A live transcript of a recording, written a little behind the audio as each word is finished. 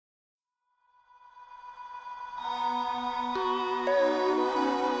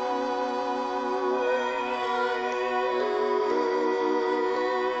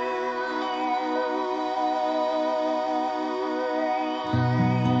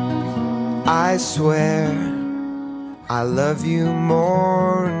I swear I love you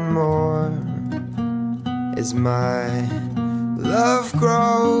more and more. As my love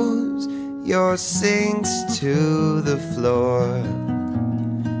grows, yours sinks to the floor,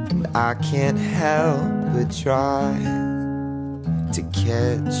 and I can't help but try to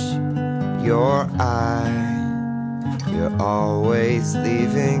catch your eye. You're always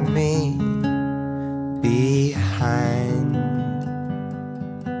leaving me behind.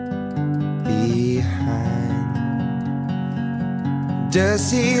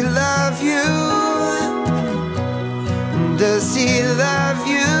 Does he love you? Does he love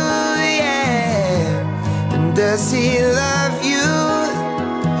you? Yeah. Does he love you?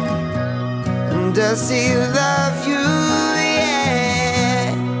 Does he love you?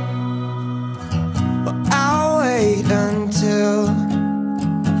 Yeah. Well, I'll wait until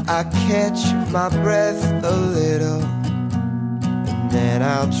I catch my breath a little, and then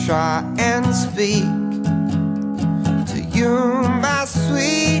I'll try and speak to you, my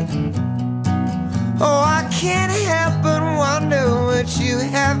sweet. Oh, I can't help but wonder what you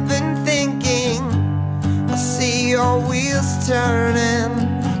have been thinking. I see your wheels turning.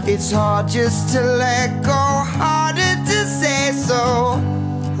 It's hard just to let go, harder to say so.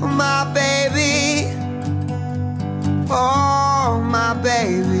 My baby, oh my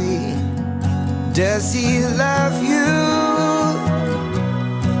baby. Does he love you?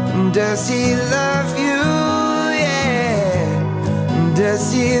 Does he love you? Yeah.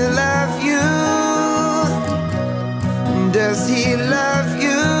 Does he love you? Does he love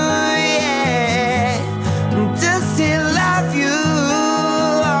you? Yeah. Does he love you?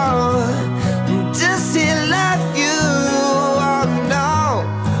 Does he love you? Oh no.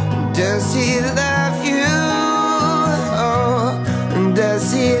 Does he love you? Oh,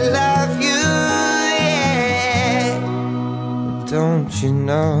 does he love you? Yeah. Don't you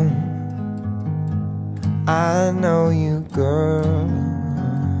know? I know you, girl,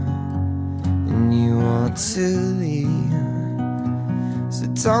 and you want to leave, so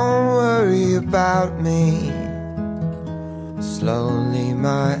don't worry about me. Slowly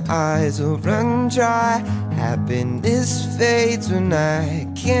my eyes will run dry. Happiness fades when I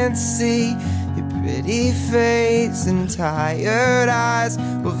can't see your pretty face, and tired eyes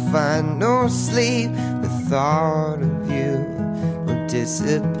will find no sleep. The thought of you will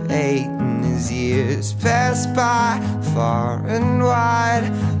dissipate, and as years pass by far and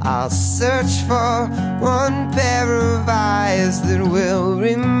wide, I'll search for one pair of eyes that will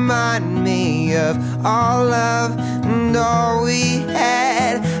remind me of our love and all we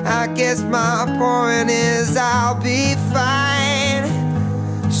had. I guess my point is I'll be fine.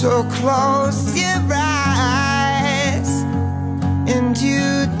 So close your eyes and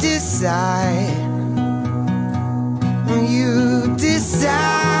you decide. You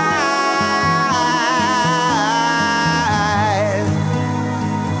decide.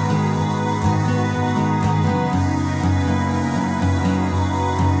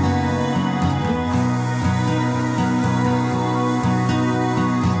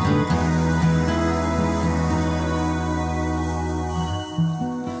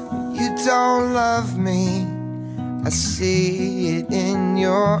 You don't love me, I see it in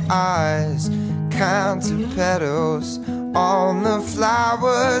your eyes. Count the petals on the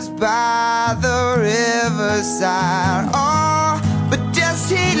flowers by the riverside. Oh, but does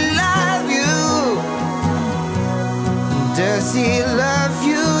he love you? Does he love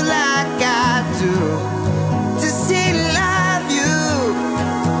you?